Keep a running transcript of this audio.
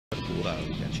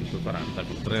a 5,40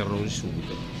 con 3 errori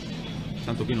subito.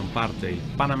 Tanto qui non parte il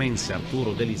panamense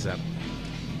Arturo Delizar.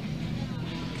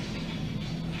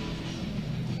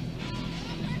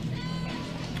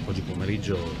 Oggi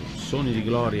pomeriggio sogni di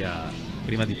gloria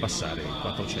prima di passare il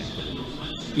 400.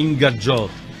 Ingaggiò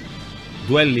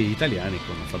duelli italiani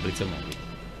con Fabrizio Novi,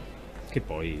 che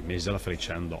poi mise alla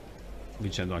freccia e andò,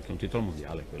 vincendo anche un titolo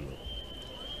mondiale. Quello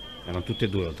erano tutte e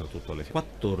due oltretutto le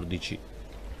 14.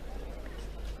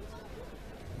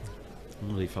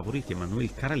 Uno dei favoriti,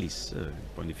 Emanuele Caralis, un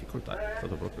po' in difficoltà, è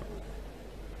stato proprio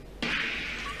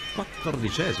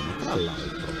 14esimo, tra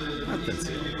l'altro.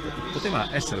 Attenzione,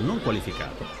 poteva essere non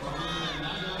qualificato,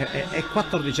 è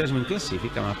 14esimo in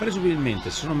classifica, ma presumibilmente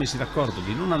si sono messi d'accordo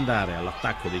di non andare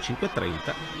all'attacco dei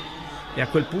 5,30 e a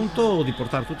quel punto di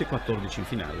portare tutti e 14 in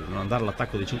finale, non andare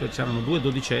all'attacco dei 5, c'erano 2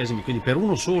 dodicesimi, quindi per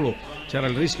uno solo c'era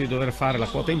il rischio di dover fare la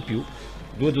quota in più.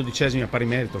 2 dodicesimi a pari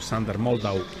merito, Sander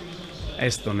Moldau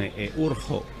estone e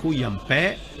Urho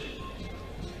Kujanpää,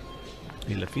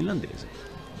 il finlandese.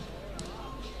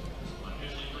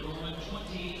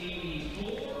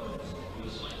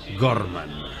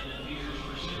 Gorman,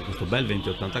 questo bel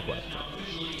 20,84.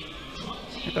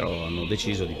 E però hanno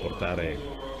deciso di portare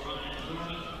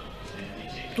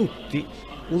tutti,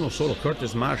 uno solo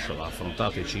Curtis Marshall ha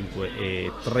affrontato i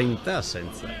 5,30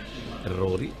 senza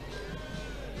errori.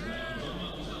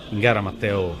 In gara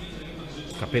Matteo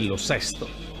Capello sesto,